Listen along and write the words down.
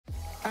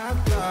I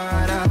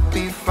thought I'd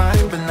be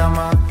fine, but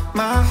now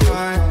my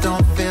heart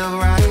don't feel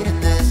right,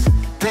 and this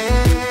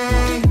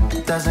pain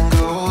doesn't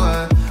go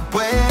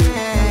away.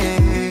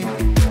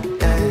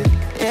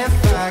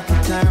 If I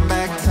could turn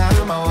back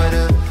time, I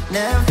would've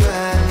never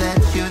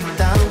let you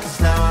down,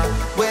 'cause now I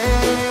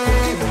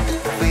wait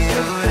for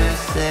you to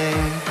say.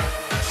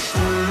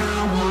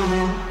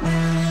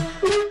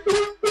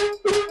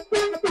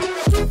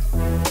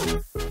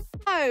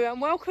 Hello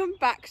and welcome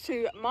back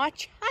to my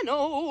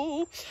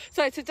channel.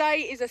 So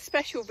today is a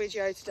special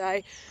video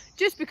today,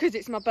 just because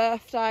it's my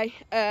birthday.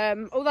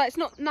 Although it's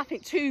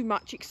nothing too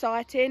much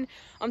exciting.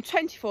 I'm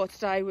 24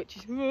 today, which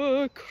is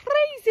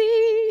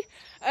crazy.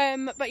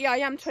 But yeah, I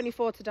am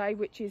 24 today,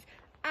 which is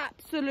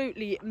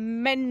absolutely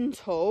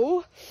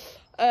mental.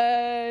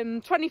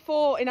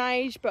 24 in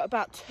age, but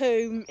about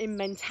 2 in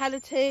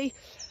mentality.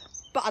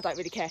 But I don't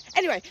really care.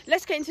 Anyway,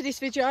 let's get into this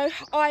video.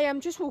 I am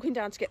just walking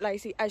down to get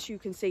Lacey, as you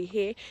can see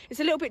here. It's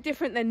a little bit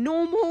different than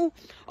normal.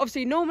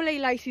 Obviously, normally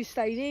Lacey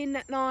stayed in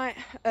that night,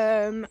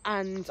 and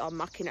I'm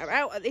mucking her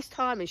out at this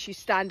time, and she's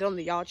standing on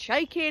the yard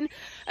shaking.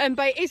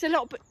 But it is a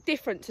lot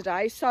different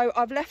today. So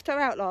I've left her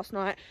out last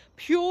night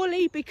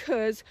purely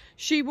because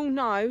she will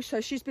know.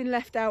 So she's been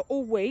left out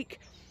all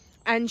week,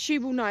 and she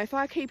will know if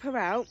I keep her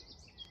out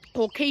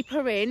or keep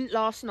her in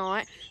last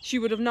night, she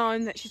would have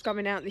known that she's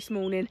coming out this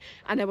morning,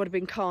 and there would have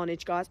been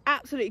carnage, guys.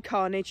 Absolutely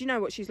carnage. You know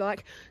what she's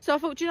like. So I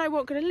thought, do you know what,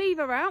 I'm going to leave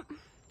her out,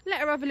 let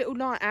her have a little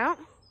night out.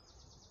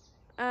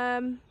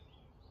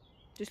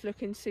 Just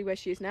looking to see where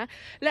she is now.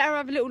 Let her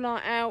have a little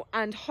night out,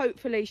 and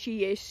hopefully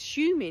she is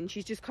assuming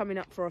she's just coming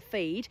up for a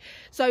feed.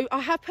 So I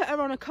have put her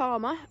on a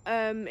calmer.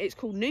 It's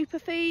called Nooper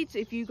feeds.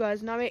 If you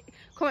guys know it,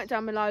 comment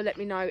down below, let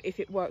me know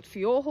if it worked for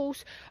your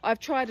horse. I've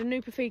tried a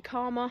Nooper feed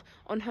calmer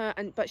on her,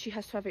 but she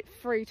has to have it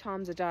 3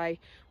 times a day,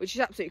 which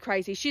is absolutely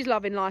crazy. She's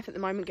loving life at the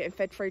moment, getting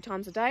fed 3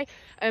 times a day,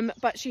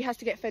 but she has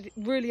to get fed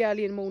really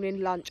early in the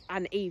morning, lunch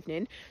and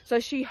evening. So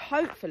she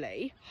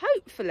hopefully,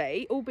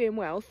 all being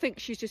well,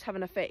 thinks she's just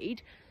having a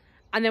feed.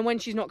 And then when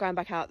she's not going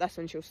back out, that's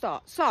when she'll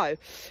start. So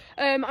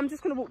I'm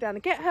just going to walk down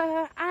and get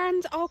her,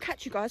 and I'll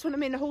catch you guys when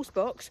I'm in the horse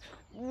box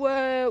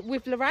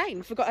with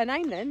Lorraine. Forgot her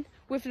name then.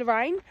 With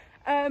Lorraine.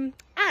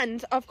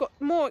 And I've got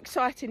more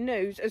exciting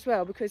news as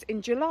well, because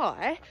in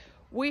July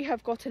we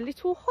have got a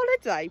little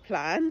holiday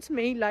planned.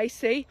 Me,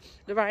 Lacey,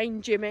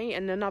 Lorraine, Jimmy,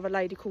 and another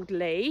lady called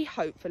Lee.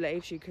 Hopefully,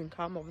 if she can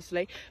come,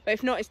 obviously. But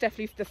if not, it's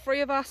definitely the 3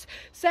 of us.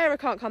 Sarah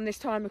can't come this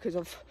time because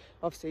of,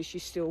 obviously,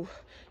 she's still,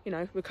 you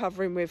know,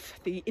 recovering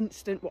with the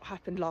incident, what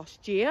happened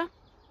last year.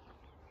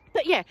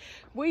 But yeah,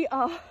 we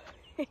are...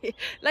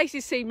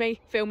 Lacey's seen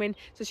me filming,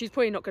 so she's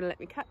probably not going to let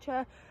me catch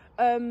her.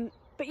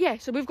 But yeah,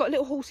 so we've got a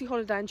little horsey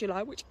holiday in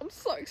July, which I'm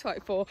so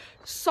excited for.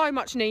 So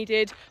much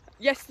needed.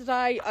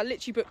 Yesterday, I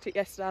literally booked it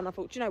yesterday, and I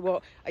thought, do you know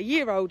what? A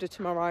year older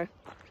tomorrow,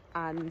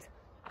 and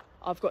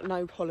I've got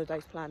no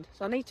holidays planned,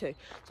 so I need to.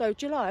 So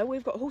July,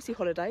 we've got a horsey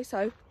holiday,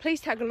 so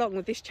please tag along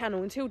with this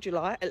channel until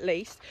July at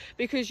least,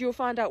 because you'll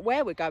find out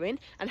where we're going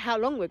and how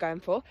long we're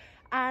going for.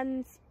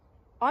 And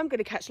I'm going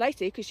to catch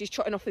Lacey because she's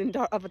trotting off in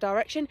the other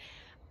direction.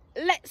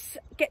 Let's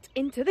get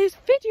into this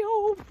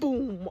video.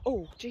 Boom.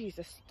 Oh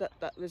Jesus, that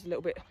was a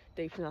little bit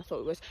deeper than I thought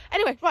it was.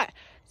 Anyway, right,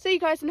 see you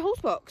guys in the horse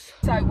box.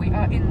 So we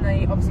are in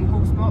the obviously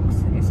horse box.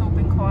 It's all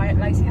been quiet.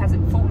 Lacey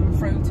hasn't fallen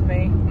through to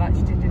me like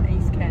she did in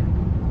East Kent.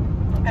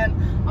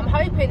 I'm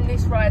hoping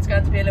this ride's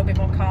going to be a little bit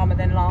more calmer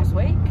than last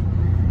week.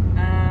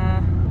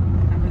 That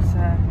was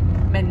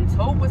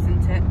mental,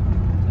 wasn't it,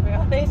 to be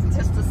honest?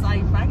 Just to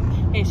say thanks.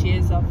 Here she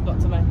is. I've got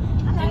to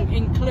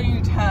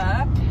include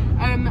her.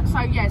 So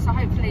yeah, so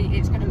hopefully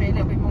it's going to be a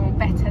little bit more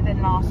better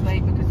than last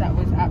week, because that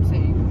was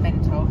absolutely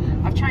mental.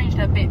 I've changed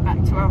her bit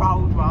back to her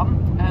old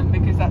one,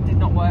 because that did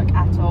not work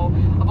at all.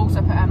 I've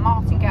also put her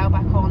martingale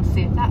back on to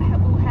see if that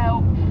will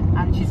help,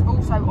 and she's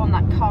also on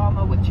that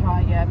calmer, which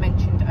I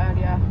mentioned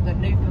earlier, the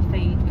Nooper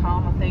feed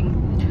calmer thing.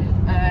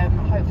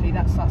 Hopefully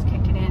that starts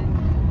kicking in.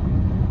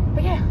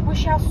 But yeah, we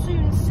shall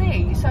soon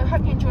see. So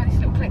hope you enjoy this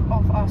little clip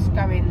of us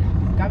going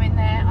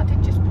there. I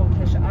did just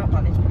push it up, but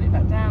I need to put it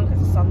back down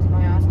because the sun's in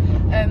my eyes.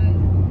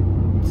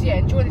 So yeah,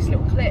 enjoy this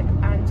little clip,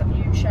 and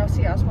you shall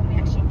see us when we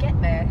actually get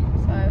there.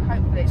 So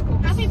hopefully it's cool.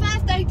 Happy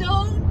birthday,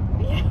 Dawn!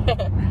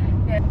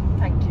 Yeah,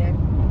 thank you.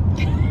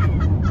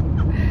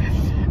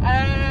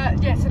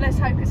 Yeah, so let's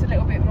hope it's a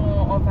little bit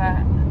more of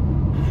a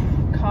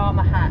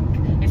calmer hack.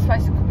 It's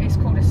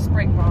called a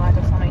spring ride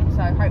or something,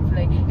 so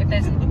hopefully if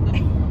there's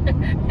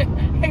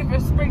either a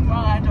spring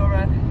ride or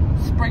a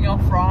spring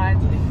off ride.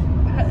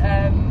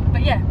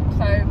 But yeah,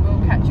 so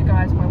we'll catch you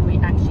guys when we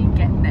actually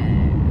get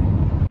there.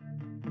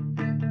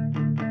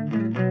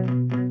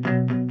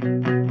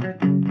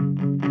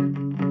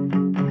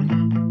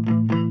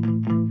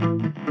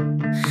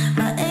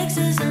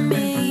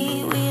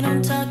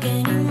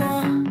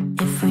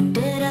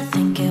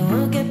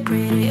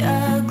 Being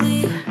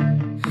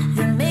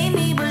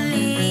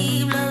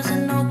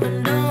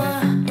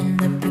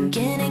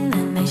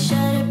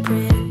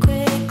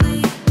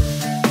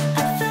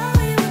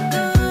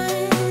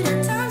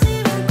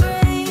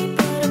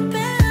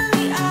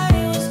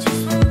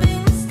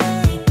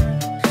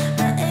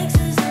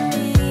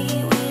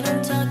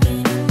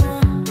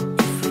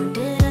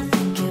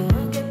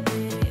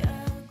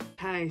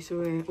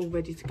there all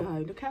ready to go.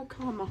 Look how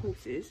calm my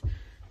horse is.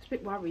 It's a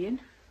bit worrying.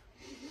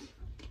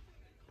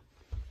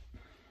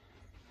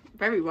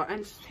 Very well,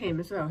 and him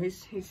as well.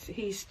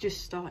 He's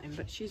just starting,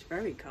 but she's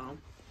very calm,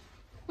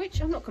 which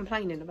I'm not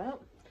complaining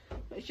about.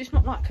 But it's just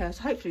not like her,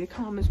 so hopefully the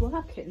calm is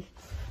working.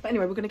 But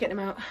anyway, we're going to get them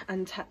out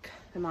and tack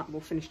them up.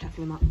 We'll finish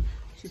tacking them up.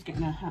 She's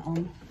getting her hat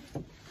on.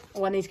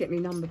 Oh, I need to get my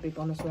number bib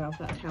on as well, if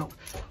that'd help.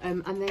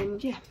 And then,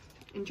 yeah,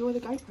 enjoy the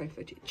GoPro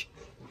footage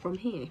from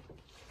here.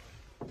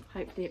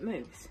 Hopefully it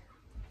moves.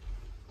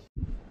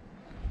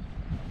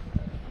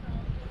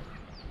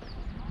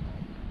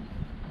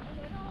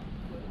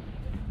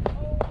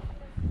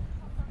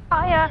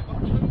 Hiya.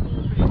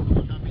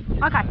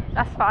 Okay,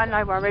 that's fine,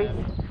 no worries.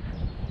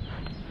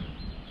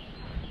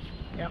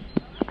 Yep.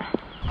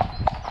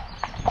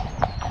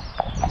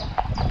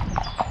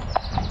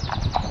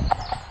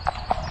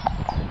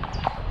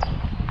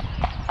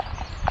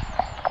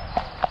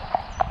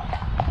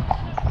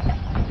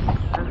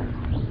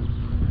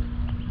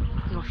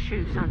 Your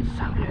shoe sounds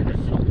so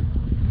loose.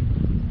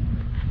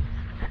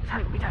 Let's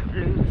hope we don't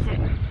lose it.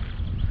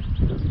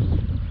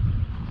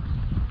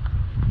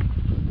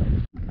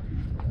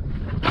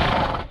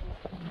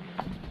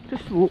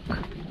 Just walk.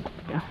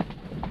 Yeah.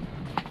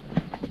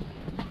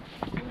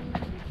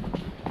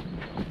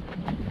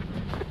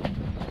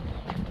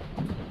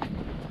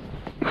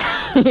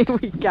 Here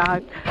we go.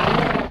 Yeah,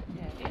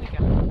 here we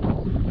go.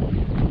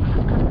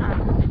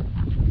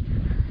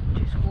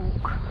 Just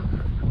walk.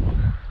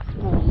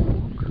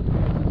 Walk.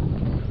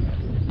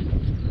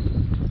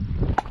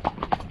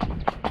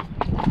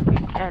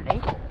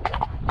 Ellie.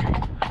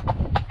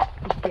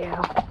 Good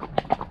girl.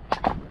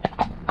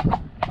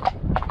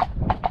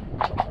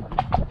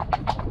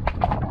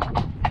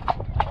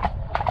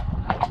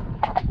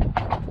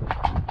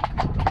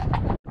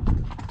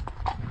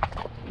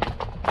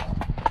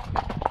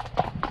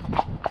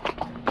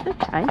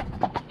 Okay.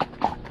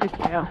 Good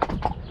girl.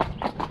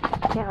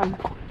 Get on.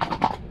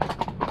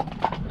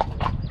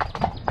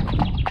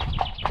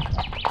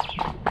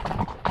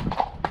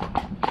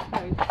 So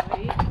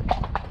sweet.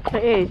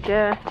 It is,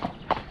 yeah.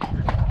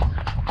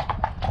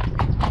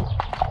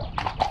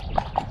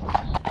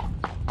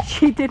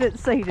 She didn't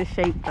see the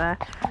sheep there.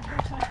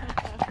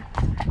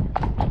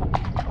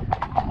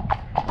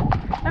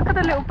 Look at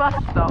the little bus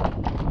stop.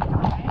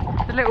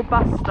 The little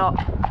bus stop.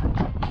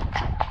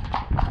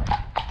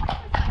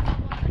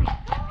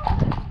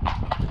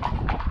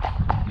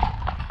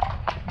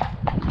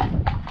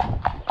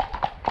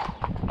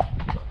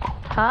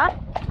 Huh?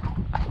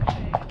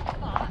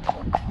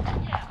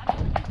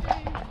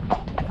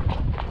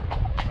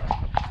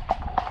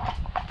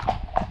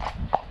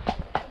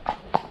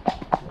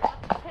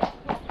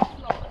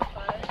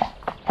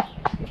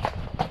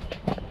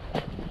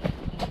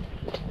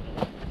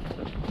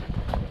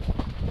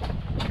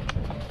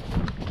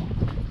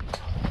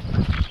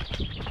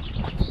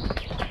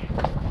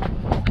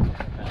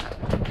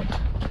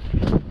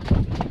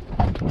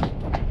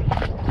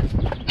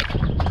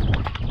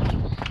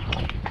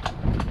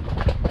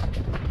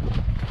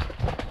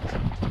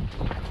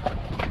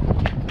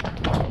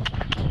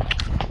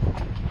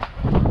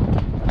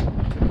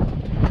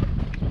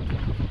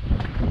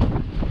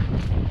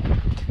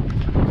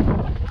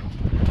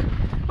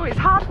 Oh, it's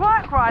hard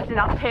work riding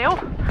uphill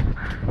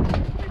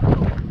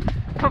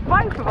for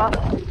both of us.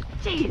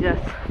 Jesus.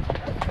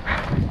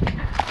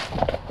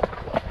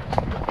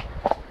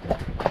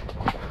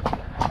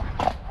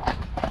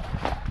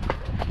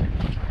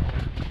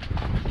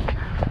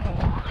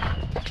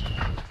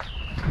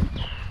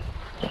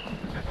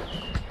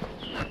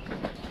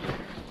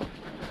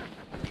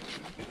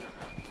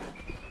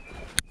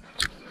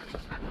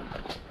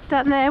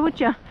 Down there, would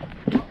you?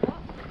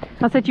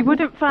 I said you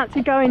wouldn't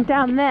fancy going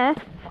down there.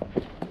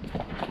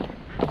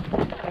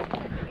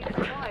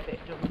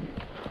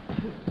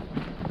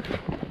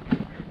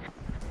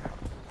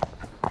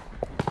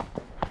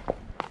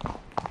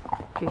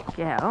 Good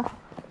girl.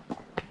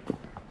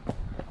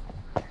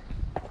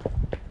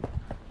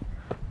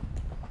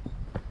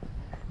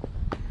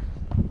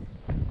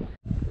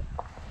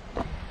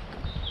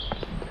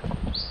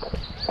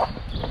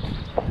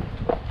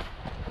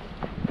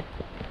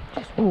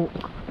 Just walk.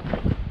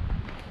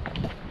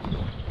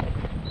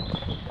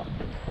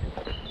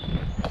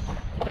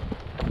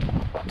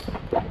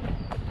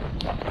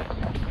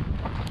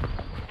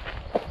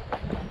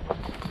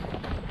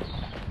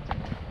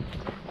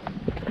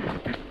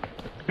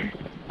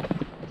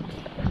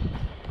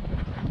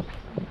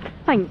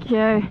 Thank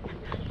you.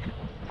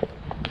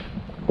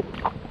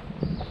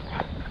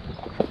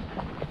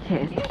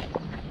 Cheers.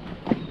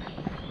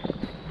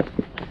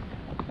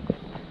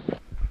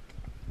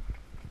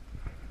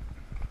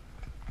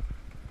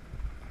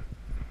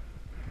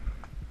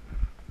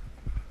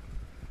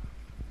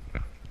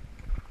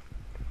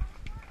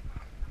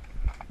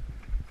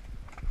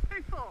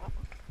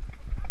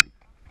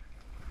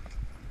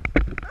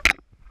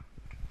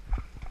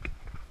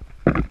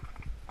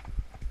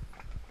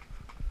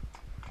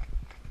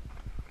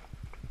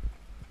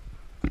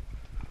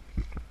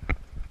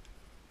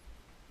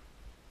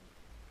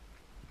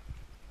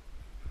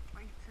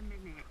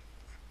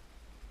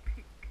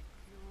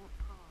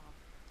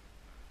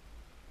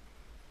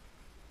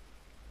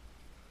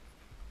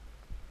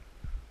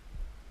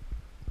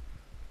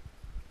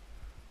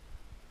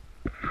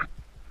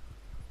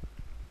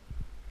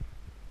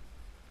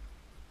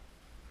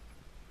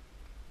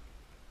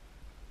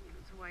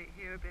 wait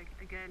here a bit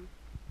again,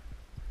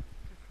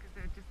 just because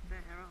they're just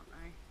there, aren't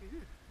they?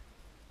 Ew.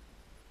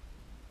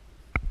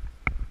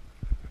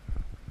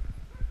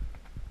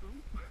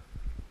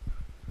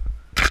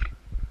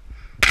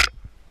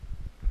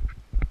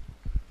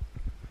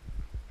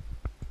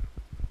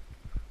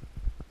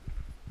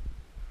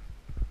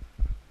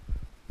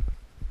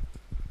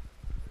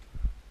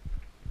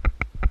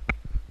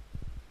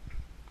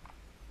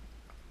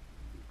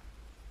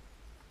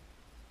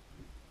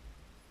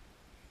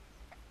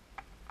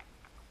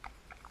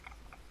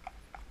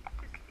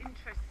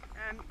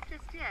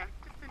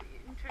 Just an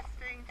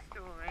interesting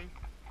story.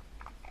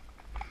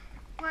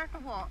 Worth a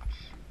watch.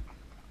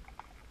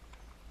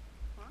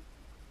 What?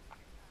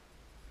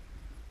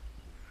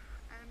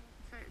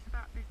 So it's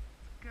about this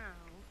girl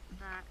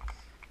that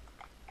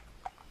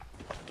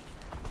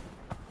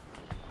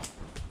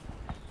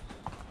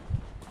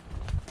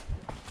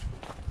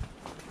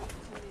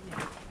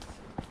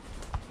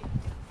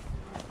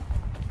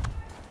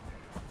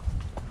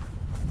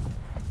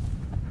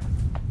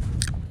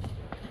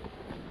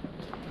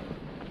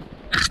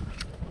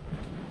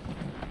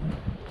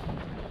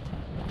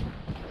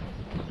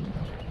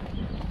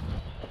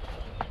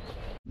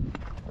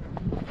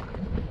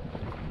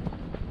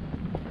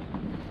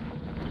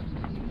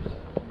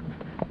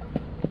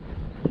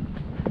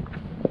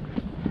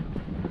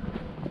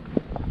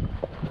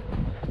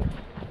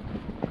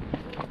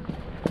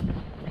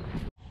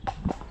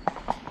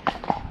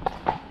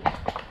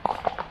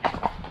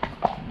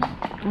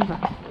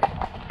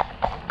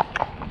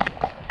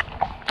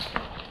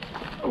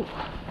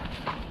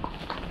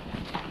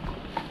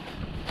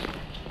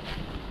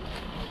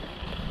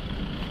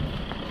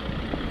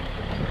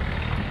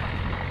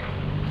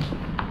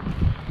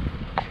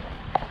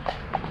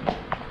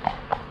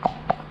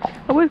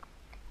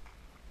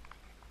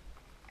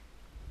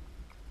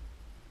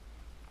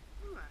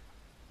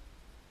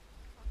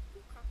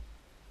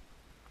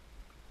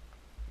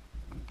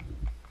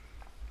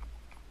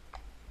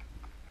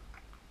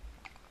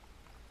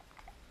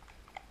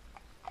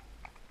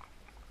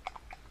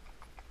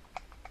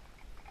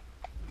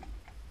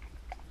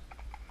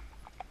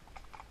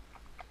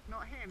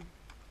not him.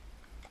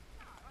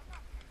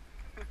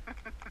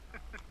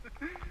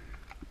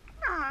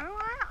 No, I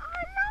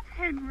love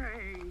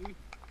Henry.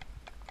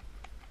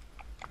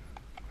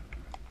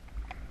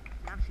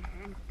 Loves you,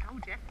 Hen.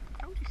 Told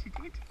you she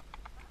did.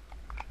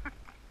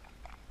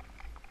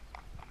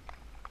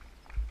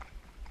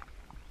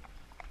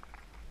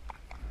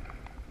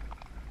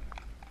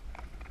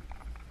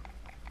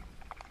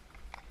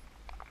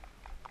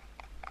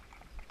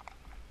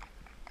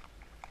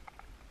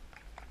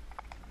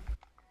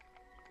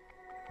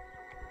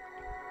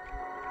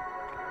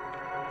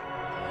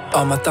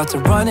 All my thoughts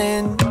are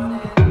running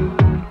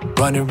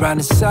round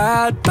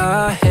inside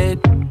my head.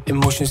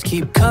 Emotions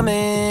keep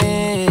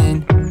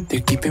coming,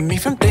 they're keeping me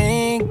from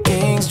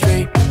thinking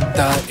straight.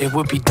 Thought it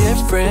would be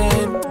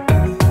different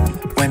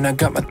when I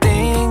got my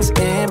things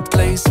in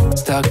place.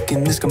 Stuck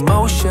in this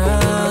commotion,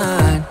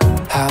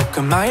 how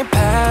come I ain't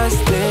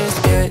past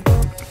this yet?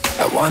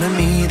 I wanted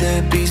me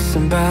to be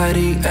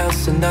somebody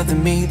else, another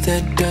me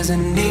that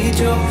doesn't need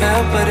your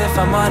help. But if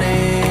I'm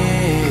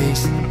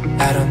honest,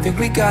 I don't think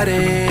we got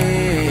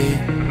it.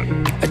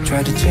 I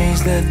try to change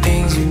the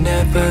things you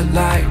never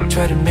liked,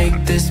 try to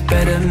make this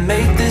better,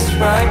 make this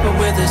right, but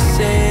we're the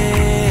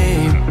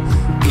same,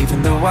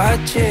 even though I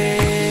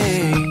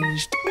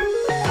changed.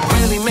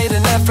 Really made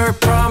an effort,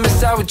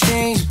 promised I would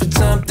change, but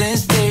something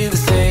stayed the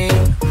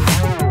same.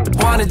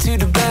 Wanted to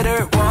do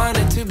better,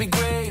 wanted to be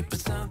great, but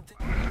something...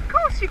 Of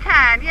course you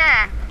can,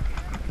 yeah.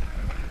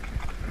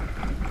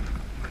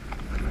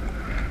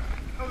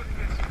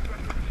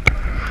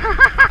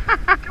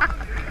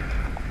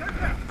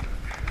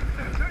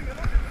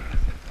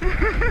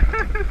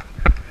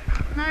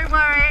 No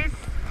worries.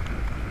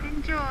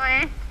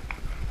 Enjoy.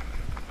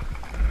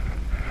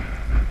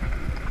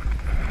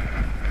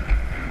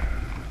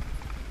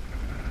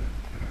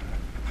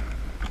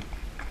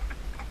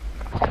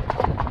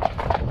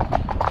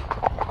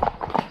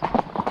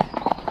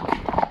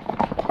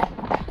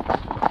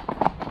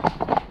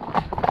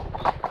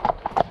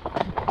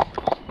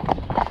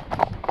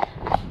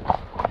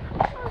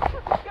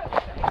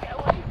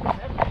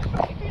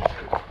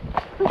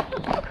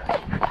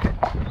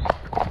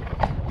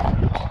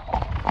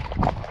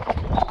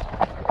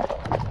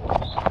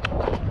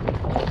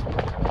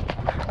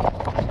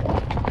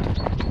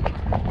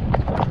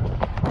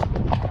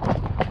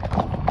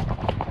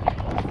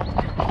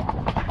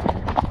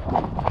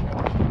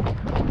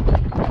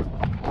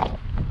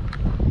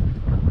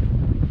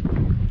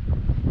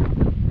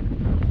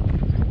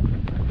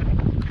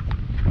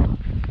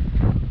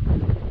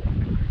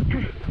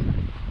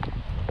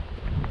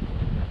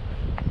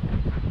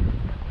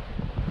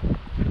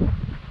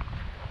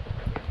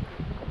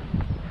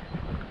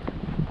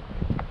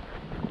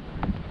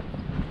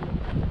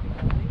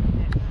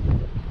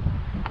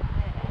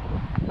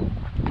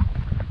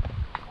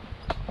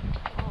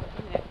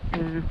 Do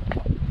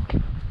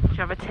you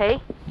have a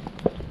tea?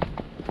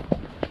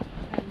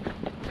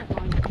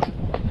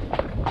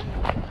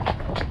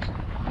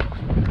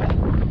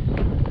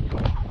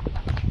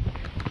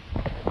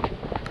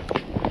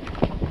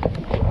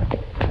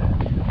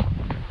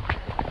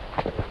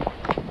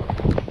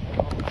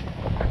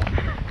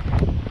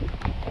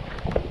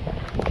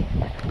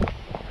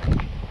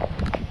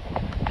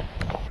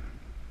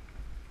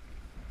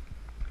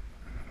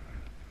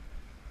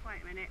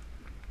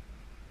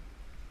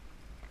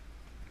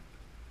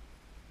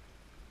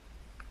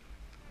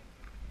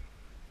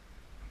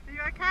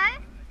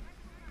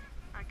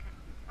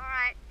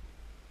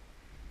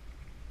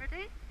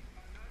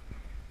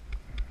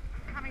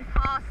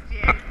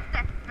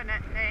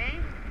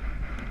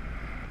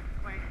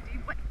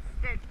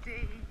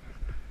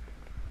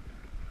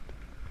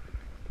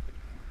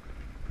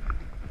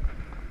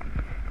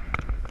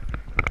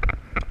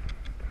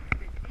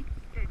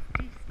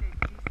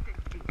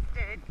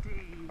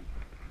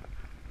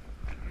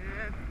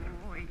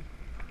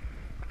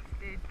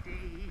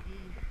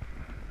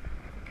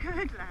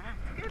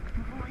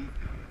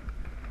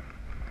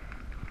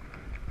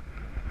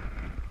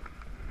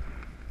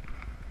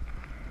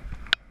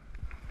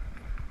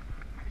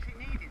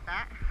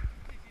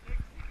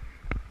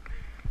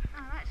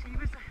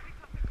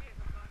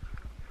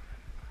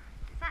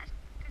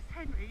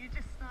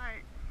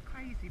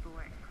 naughty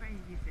boy.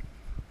 Crazy.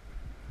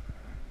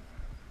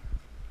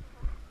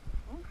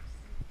 Oops.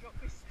 Drop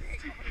this stick.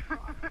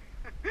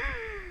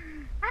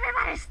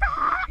 Everybody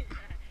stop! Can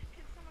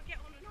someone get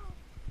on and off?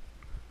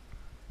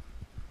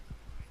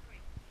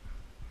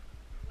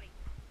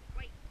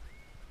 Wait.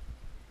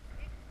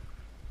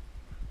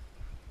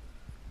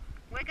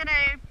 We're going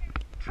to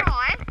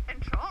try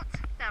and trot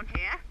down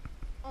here,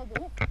 or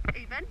walk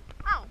even.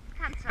 Oh,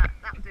 canter,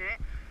 that'll do it.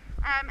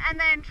 And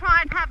then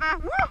try and have a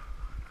woo!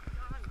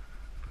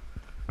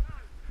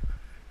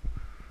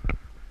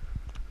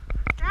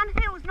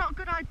 Downhill's not a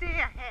good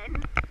idea,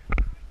 hen.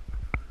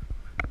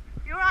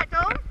 You alright,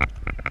 Dawn?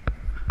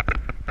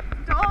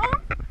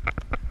 Dawn?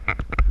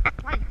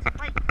 Wait.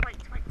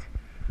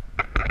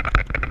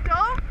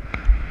 Dawn?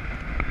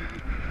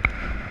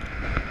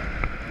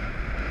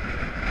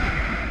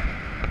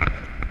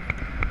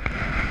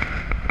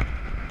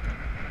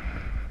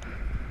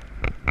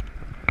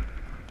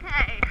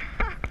 Okay.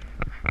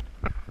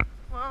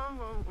 Whoa.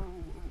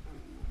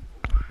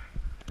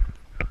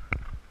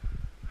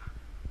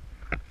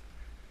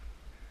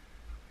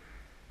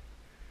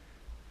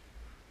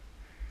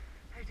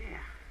 Oh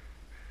dear,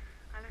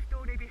 I left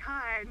Dawny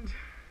behind.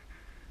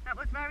 That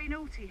was very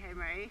naughty,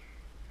 Henry.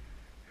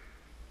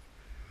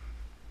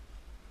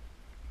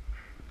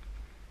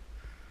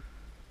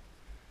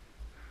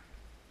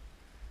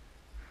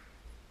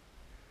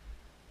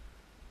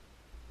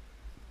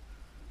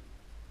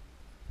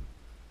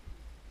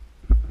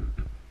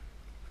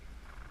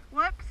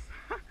 Whoops.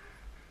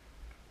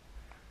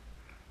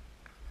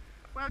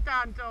 Well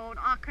done, Dawn.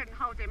 I couldn't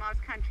hold him, I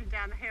was cantering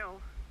down the hill.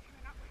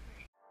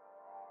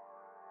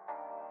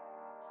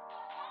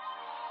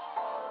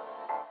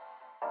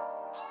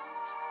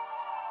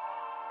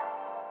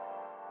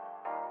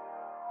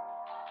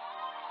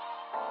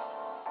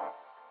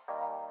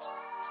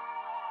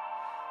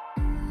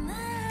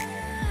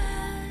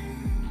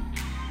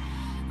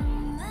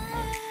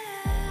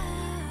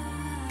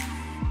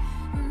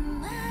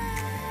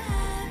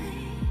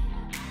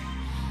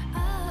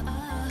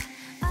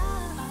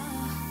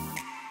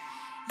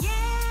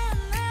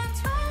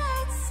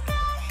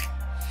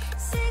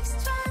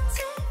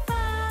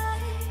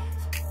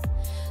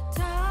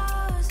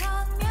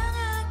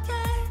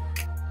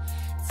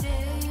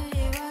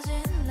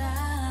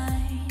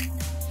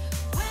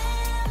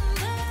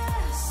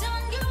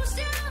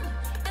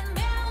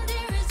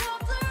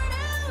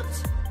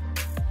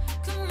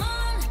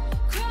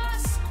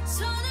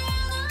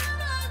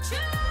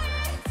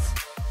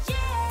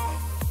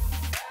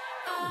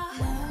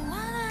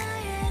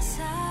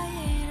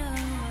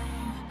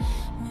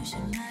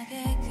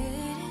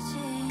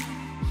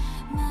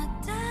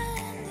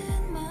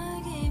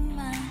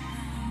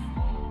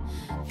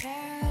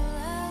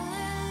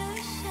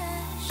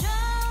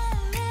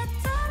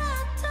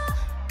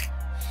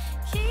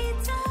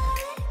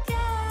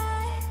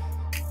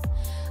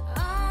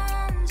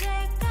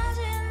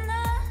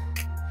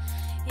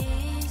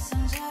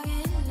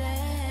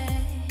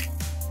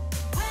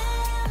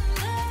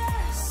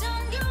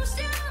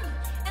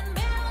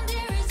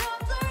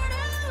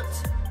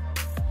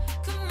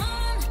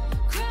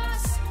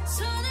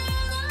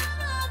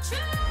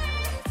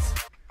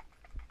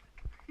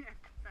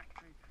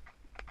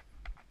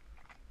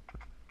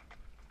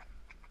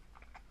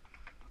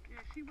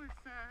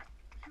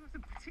 She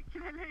wasn't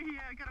particularly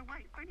going to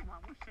wait for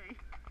anyone, was she?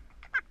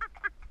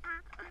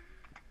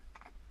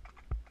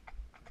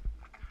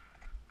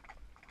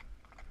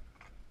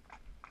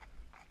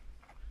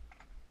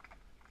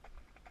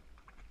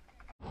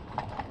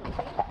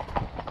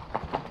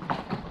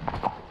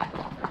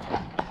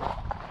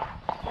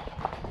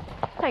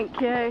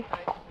 Thank you.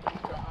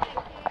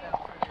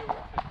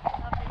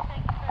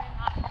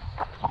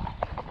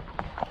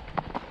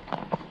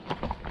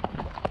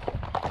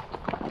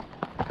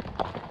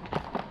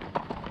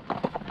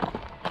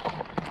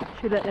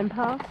 Should we let them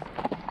pass?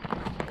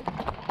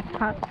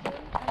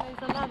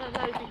 There's a lot of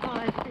those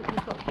behind. I think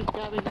we've got to keep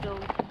going,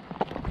 Dawn.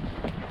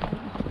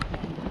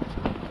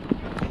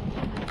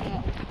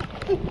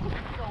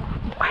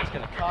 It's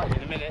going to cart you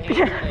in a minute,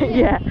 isn't it?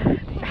 Yeah.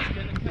 It's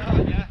going to cart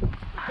you.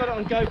 We've got it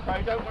on GoPro,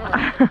 don't worry.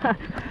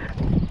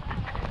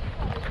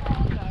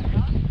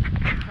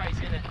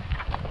 Crazy, isn't it?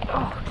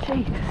 Oh,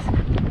 Jesus.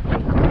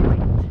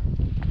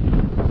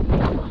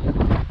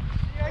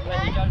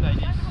 There you go,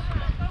 ladies.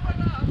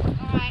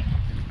 Alright.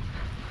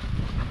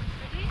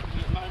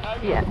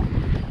 Yeah.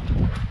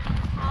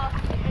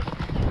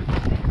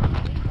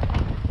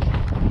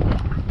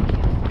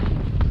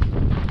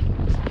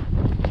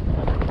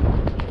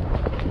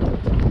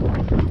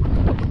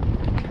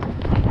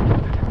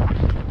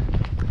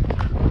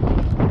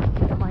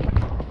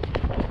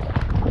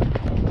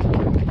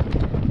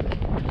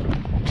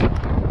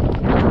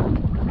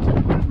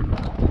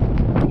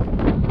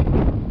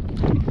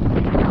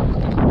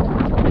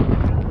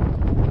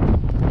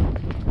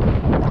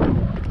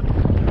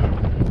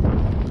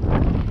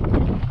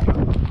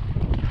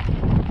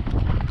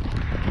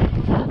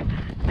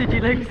 Did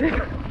you lose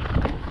him?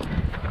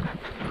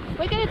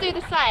 We're going to do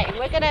the same.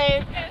 We're going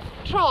to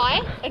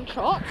try and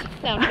trot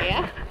down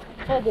here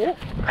or walk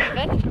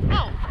even.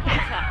 Oh,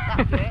 canter,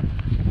 that'll do it.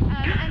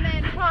 And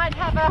then try and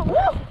have a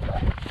woo.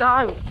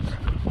 Don't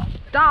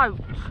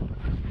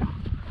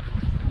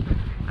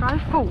go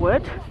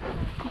forward.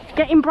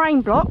 Getting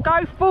brain block.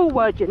 Go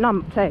forward, you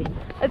numpty.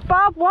 It's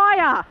barbed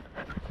wire.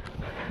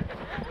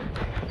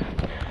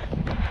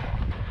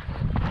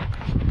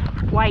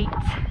 Wait.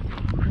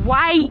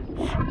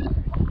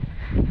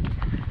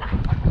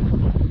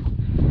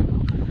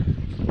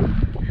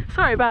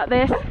 Sorry about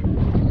this.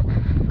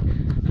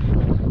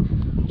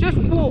 Just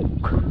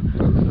walk.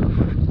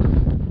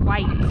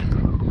 Wait.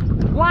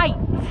 Wait.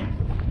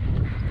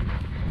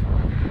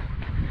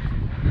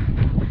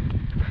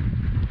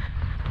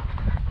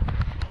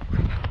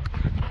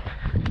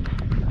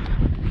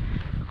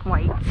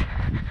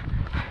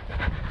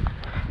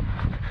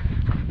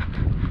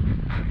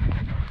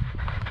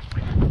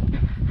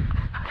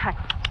 Okay.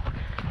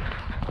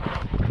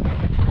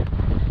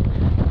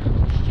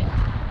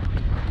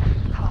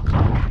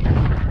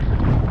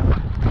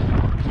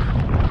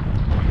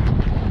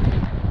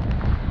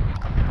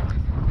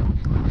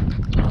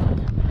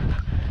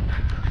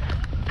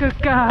 Good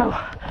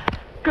girl.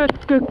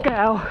 Good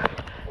girl.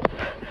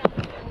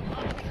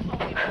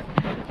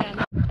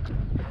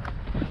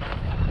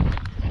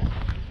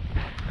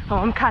 Oh,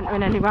 I'm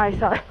cantering anyway,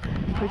 so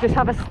we'll just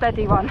have a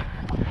steady one.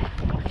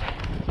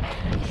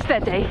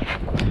 Steady.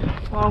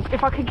 Well,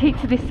 if I could keep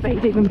to this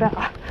speed, even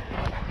better.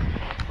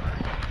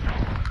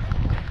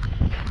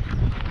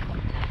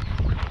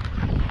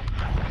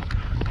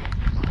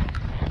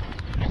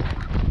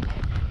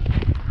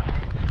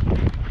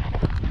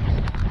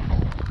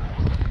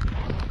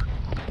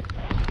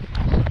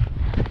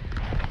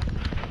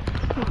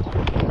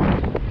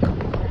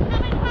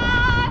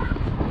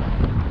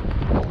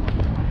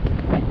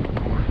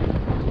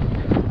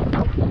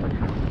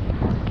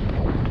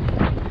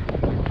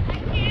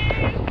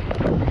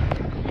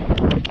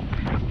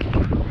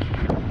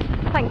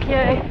 Thank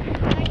you.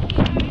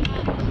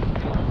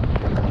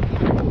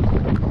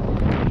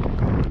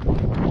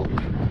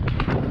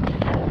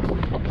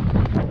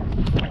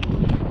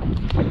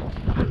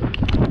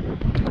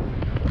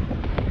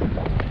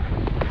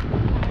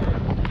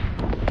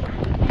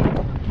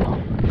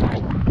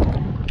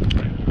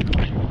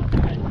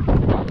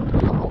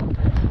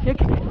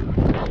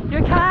 You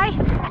okay?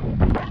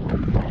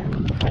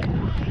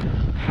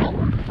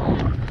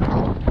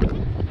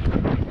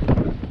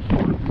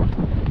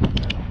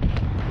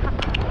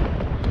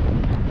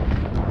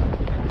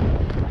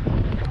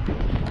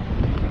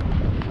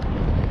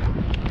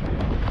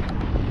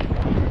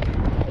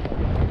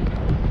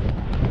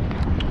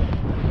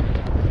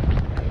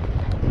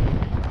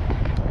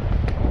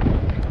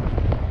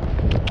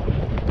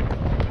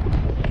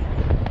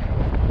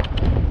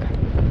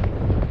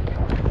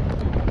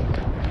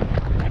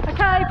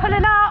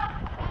 Pulling up.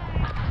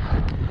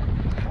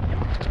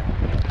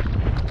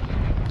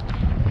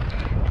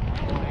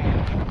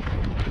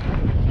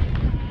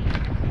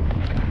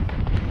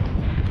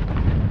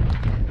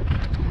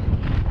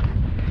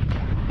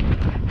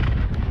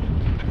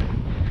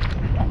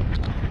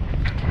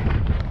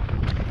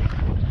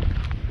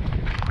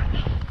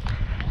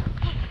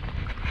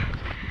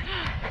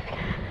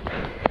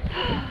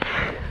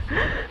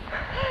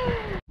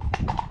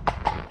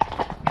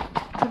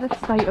 To the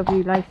state of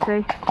you,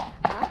 Lacey.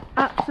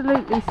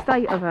 Absolutely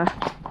state of her.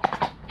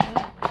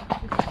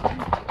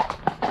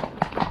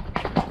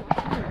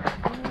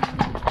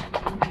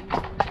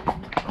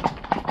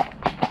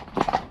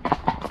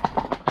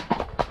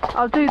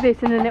 I'll do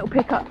this and then it'll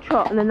pick up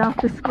trot and then I'll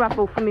have to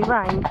scrabble for me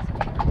reins.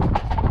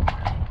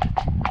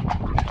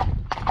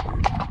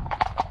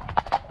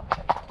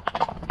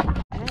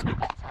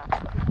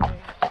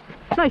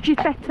 No, she's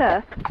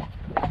better.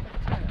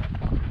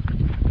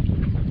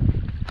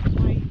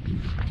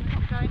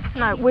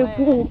 No, we're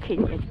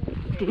walking, you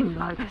dim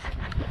logos.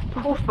 The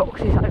horse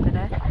box is over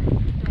there.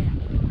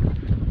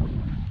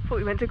 Thought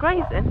we went to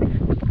graze then.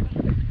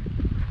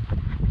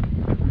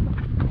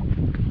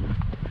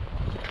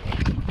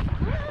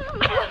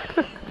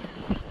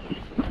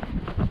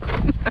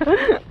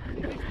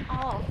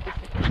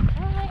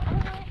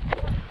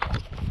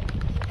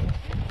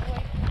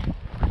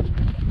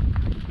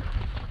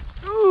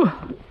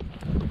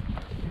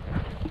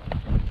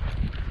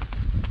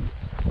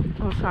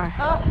 Oh, sorry.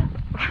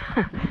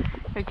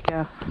 Good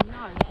girl.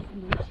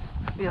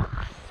 Ugh,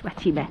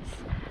 sweaty mess.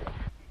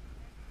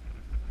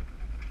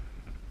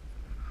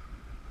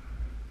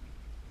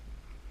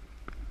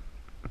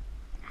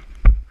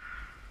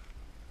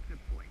 Good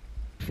boy.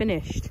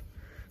 Finished.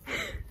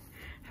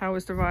 How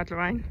was the ride,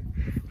 Lorraine?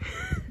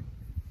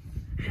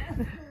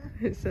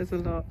 It says a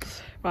lot.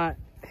 Right,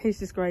 he's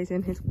just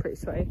grazing. He's pretty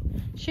sweaty.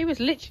 She was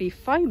literally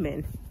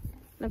foaming.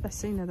 Never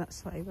seen her that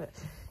sweaty, but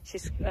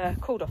she's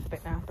cooled off a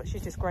bit now. But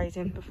she's just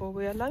grazing before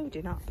we are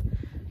loading up.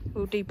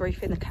 We'll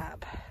debrief in the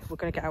cab. We're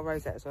going to get our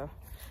rosette as well.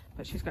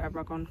 But she's got her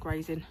rug on,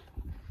 grazing,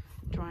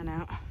 drying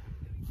out.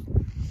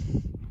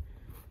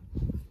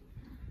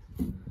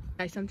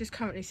 Okay, so I'm just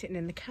currently sitting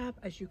in the cab,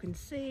 as you can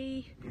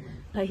see.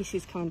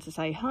 Lacey's coming to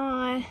say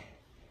hi.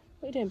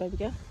 What are you doing, baby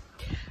girl?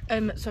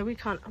 So we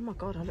can't, oh my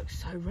god, I look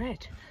so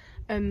red.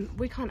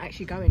 We can't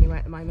actually go anywhere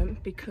at the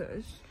moment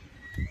because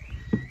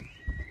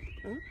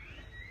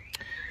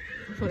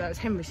I thought that was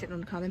Henry sitting on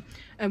the car then.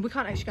 We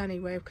can't actually go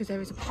anywhere because there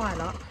is a pile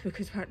up,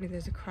 because apparently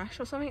there's a crash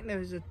or something. There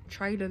was a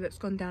trailer that's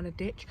gone down a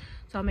ditch.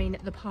 So I mean,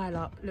 the pile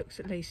up looks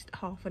at least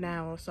half an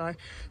hour or so.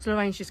 So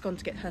Lorraine's just gone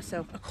to get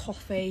herself a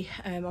coffee.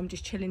 I'm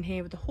just chilling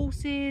here with the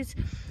horses.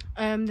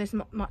 There's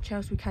not much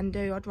else we can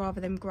do. I'd rather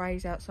them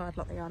graze outside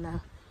like they are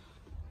now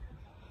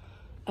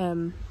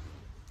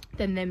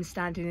than them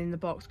standing in the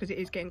box, because it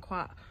is getting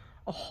quite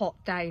a hot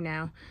day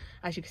now,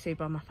 as you can see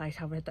by my face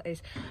how red that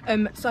is.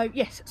 So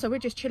yes, so we're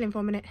just chilling for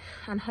a minute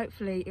and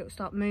hopefully it will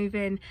start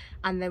moving,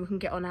 and then we can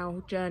get on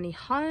our journey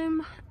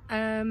home,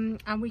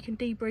 and we can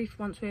debrief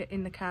once we're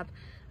in the cab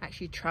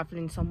actually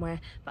traveling somewhere.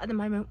 But at the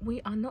moment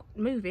we are not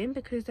moving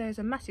because there's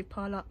a massive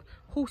pile up.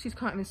 Horses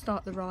can't even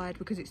start the ride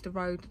because it's the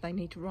road that they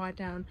need to ride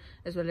down,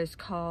 as well as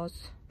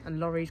cars and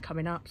lorries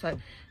coming up. So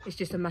it's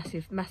just a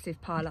massive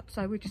pile up.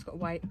 So we've just got to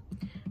wait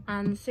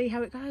and see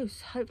how it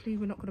goes. Hopefully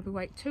we're not going to be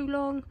waiting too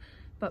long,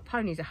 but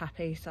ponies are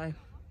happy, so it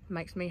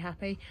makes me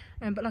happy.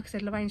 But like I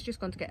said, Lorraine's just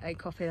gone to get a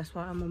coffee. That's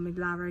why I'm on with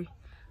Larry.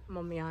 I'm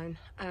on my own.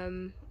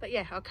 But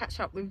yeah, I'll catch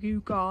up with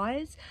you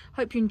guys.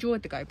 Hope you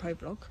enjoyed the GoPro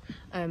vlog.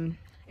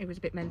 It was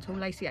a bit mental.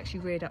 Lacey actually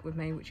reared up with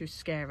me, which was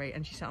scary,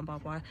 and she sat on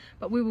barbed wire.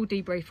 But we will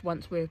debrief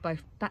once we're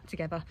both back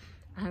together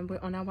and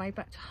we're on our way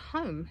back to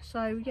home.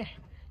 So yeah.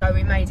 So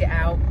we made it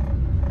out.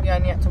 We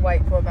only had to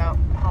wait for about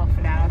half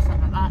an hour,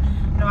 something like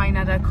that. Lorraine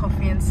had her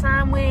coffee and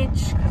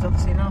sandwich, because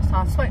obviously last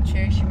time I spoke to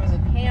you, she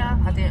wasn't here.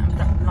 I didn't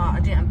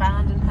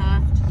abandon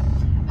her.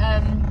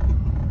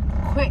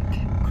 Quick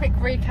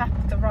recap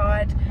of the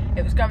ride.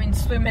 It was going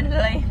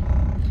swimmingly.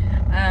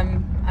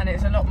 And it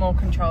was a lot more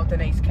controlled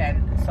than East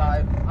Kent, so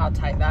I'll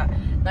take that.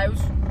 No, it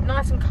was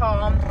nice and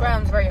calm. The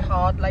ground's very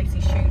hard.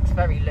 Lacey shoots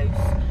very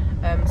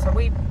loose. So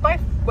we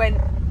both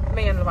went,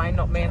 me and Lorraine,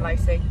 not me and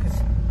Lacey,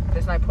 because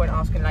there's no point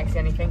asking Lacey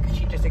anything because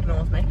she just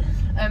ignores me.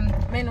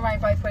 Me and Lorraine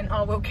both went,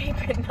 oh, we'll keep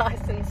it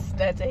nice and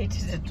steady,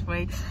 didn't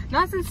we?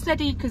 Nice and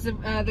steady because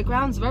the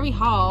ground's very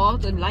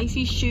hard and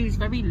Lacey's shoes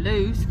very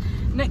loose.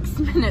 Next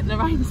minute,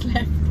 Lorraine's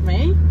left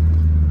me.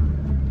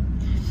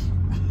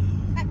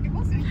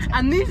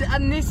 And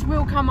this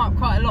will come up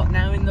quite a lot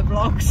now in the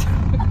vlogs.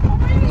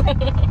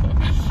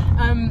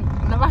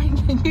 Lorraine,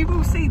 you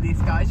will see this,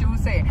 guys. You will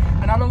see it,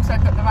 and I'll also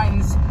put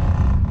Lorraine's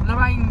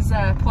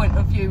point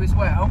of view as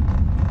well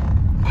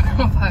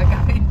of her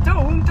going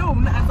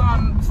dawn as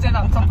I'm still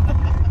up top of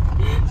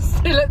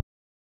it.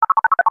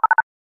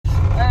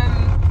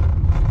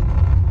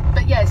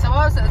 But yeah, so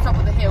I was at the top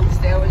of the hill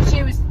still, and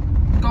she was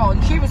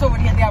gone. She was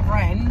already at the other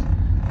end,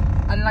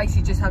 and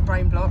Lacey just had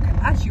brain block.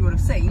 As you would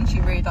have seen,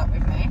 she reared up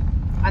with me.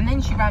 And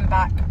then she ran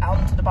back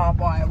onto the barbed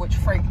wire, which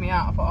freaked me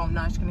out. I thought, oh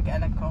no, she's going to get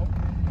a leg call.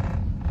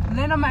 And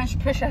then I managed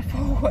to push her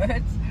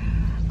forwards.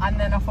 And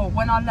then I thought,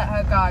 when I let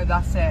her go,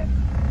 that's it.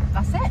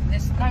 That's it.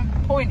 There's no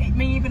point in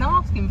me even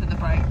asking for the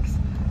brakes.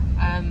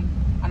 And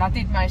I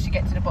did manage to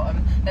get to the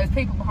bottom. There was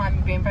people behind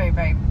me being very,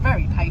 very,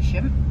 very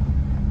patient.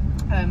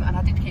 And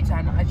I did keep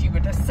saying, as you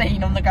would have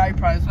seen on the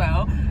GoPro as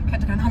well,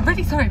 kept going, I'm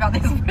really sorry about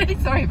this, I'm really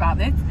sorry about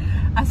this,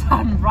 as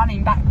I'm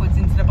running backwards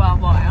into the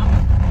barbed wire.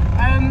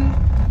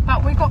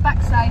 But we got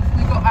back safe,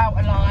 we got out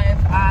alive,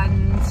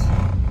 and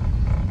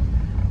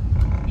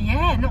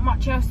yeah, not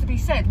much else to be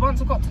said.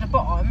 Once I got to the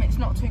bottom, it's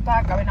not too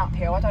bad going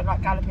uphill. I don't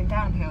like galloping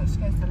downhill, it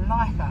scares the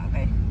life out of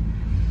me.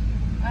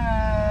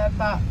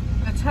 But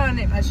the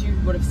turnip, as you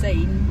would have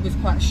seen, was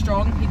quite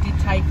strong. He did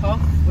take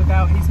off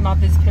without his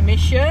mother's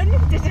permission,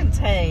 didn't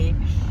he?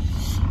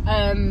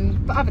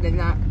 But other than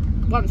that,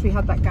 once we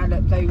had that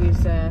gallop, they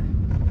was,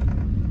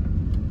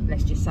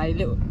 let's just say, a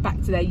little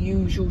back to their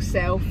usual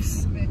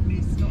selves. Red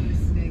mist, not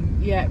listening.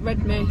 Yeah,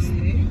 red mist.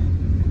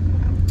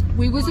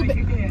 We was a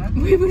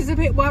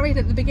bit worried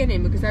at the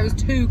beginning because they was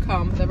too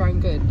calm for their own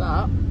good,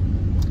 but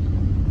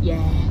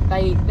yeah,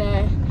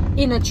 their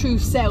inner true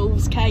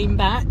selves came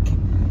back.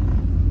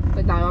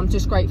 But no, I'm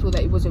just grateful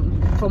that it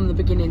wasn't from the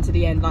beginning to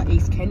the end like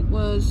East Kent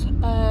was.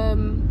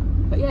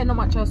 But yeah, not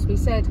much else to be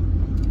said.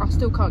 I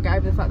still can't get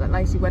over the fact that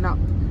Lacey went up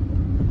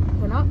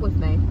with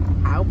me.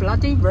 How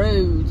bloody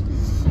rude.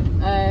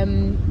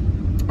 And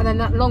then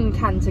that long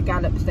canter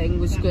gallop thing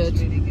was good.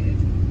 Really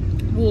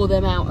good. Wore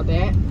them out a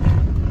bit.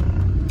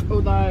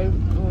 Although,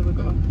 oh, we've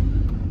got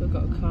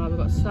a car. We've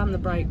got to slam the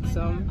brakes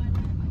on.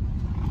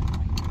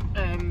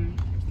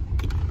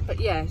 But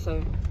yeah,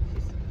 so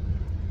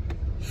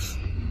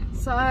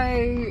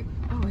oh,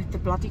 the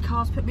bloody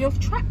car's put me off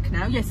track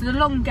now. Yeah, so the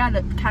long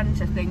gallop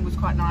canter thing was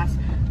quite nice,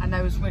 and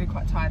I was really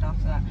quite tired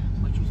after that,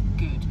 which was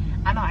good.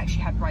 And I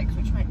actually had brakes,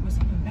 which was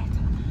even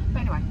better.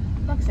 But anyway,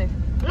 like I said,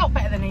 a lot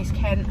better than East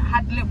Kent.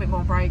 Had a little bit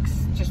more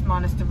brakes, just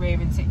minus the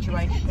rearing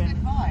situation. It's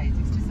good ride,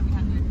 it's just that we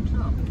had no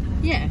control.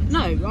 Yeah,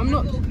 no, I'm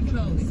not. More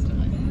control this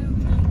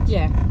time.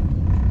 Yeah.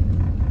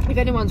 If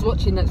anyone's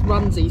watching that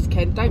runs East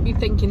Kent, don't be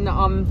thinking that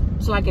I'm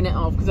slagging it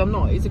off, because I'm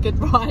not. It's a good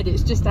ride.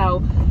 It's just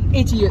how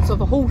idiots are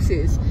the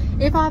horses.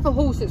 If I have a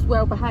horse that's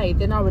well behaved,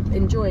 then I would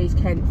enjoy East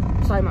Kent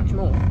so much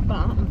more.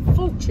 But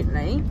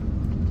unfortunately,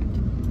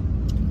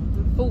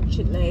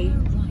 unfortunately,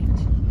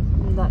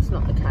 that's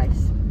not the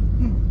case.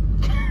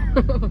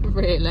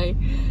 Really.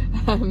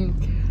 I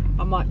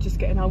might just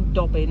get an old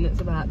Dobbin that's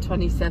about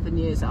 27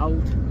 years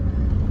old.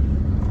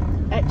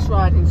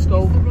 Ex-riding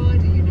school. The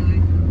rider, you know.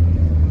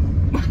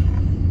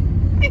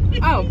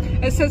 Oh,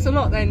 it says a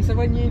lot then, so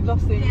when you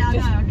lost it, Yeah, I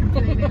know, I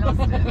completely lost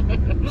it.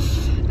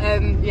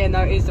 yeah,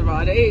 no, it is the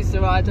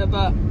rider,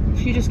 but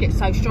she just gets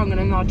so strong and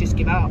then I'll just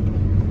give up.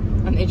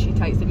 And then she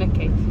takes the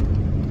mickey.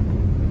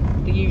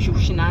 The usual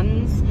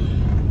shenanigans.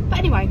 But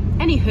anyway,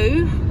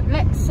 anywho,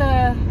 let's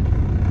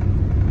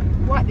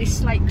wipe this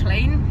slate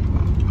clean.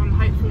 And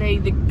hopefully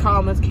the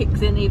karma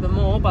kicks in even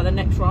more by the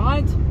next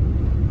ride.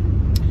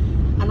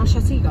 And I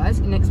shall see you guys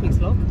in next week's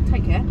vlog.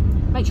 Take care.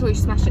 Make sure you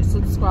smash that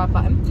subscribe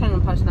button, turn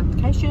on post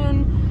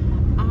notification,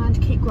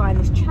 and keep growing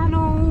this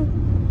channel.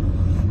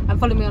 And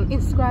follow me on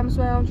Instagram as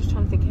well. I'm just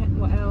trying to think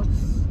what else.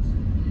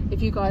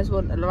 If you guys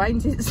want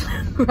Lorraine's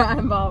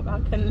Instagram, I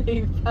can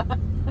leave that.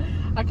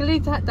 I can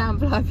leave that down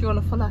below if you want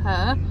to follow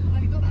her. I've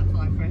only got that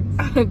 5 friends.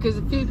 Because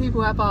a few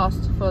people have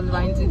asked for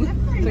Lorraine's Oh,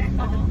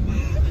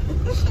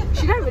 Instagram.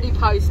 She don't really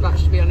post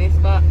much, to be honest,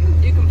 but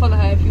you can follow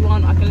her if you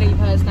want. I can leave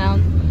hers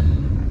down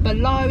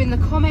below in the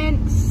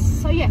comments.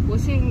 So yeah, we'll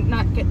see you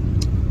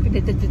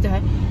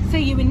see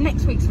you in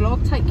next week's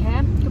vlog. Take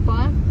care.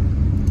 Goodbye.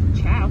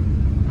 Ciao.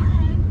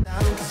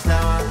 Now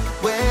I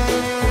wait.